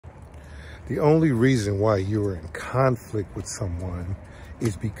The only reason why you're in conflict with someone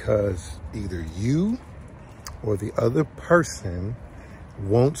is because either you or the other person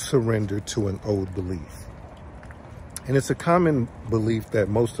won't surrender to an old belief. And it's a common belief that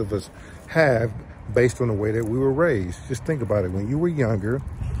most of us have based on the way that we were raised. Just think about it. When you were younger,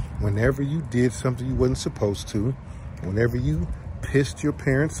 whenever you did something you wasn't supposed to, whenever you pissed your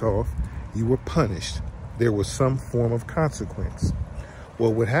parents off, you were punished. There was some form of consequence.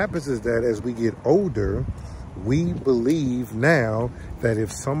 Well, what happens is that as we get older, we believe now that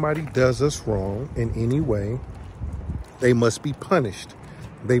if somebody does us wrong in any way, they must be punished.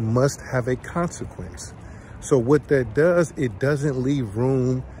 They must have a consequence. So what that does, it doesn't leave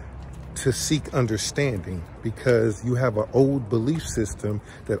room to seek understanding, because you have an old belief system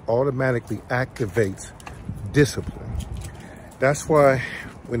that automatically activates discipline. That's why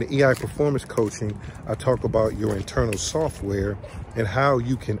when the EI Performance Coaching, I talk about your internal software and how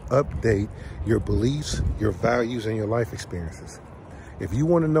you can update your beliefs, your values, and your life experiences. If you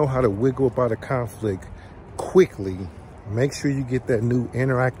want to know how to wiggle about a conflict quickly, make sure you get that new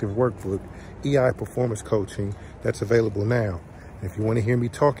interactive workbook, EI Performance Coaching, that's available now. If you want to hear me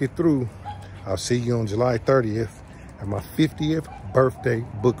talk it through, I'll see you on July 30th at my 50th birthday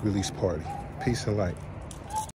book release party. Peace and light.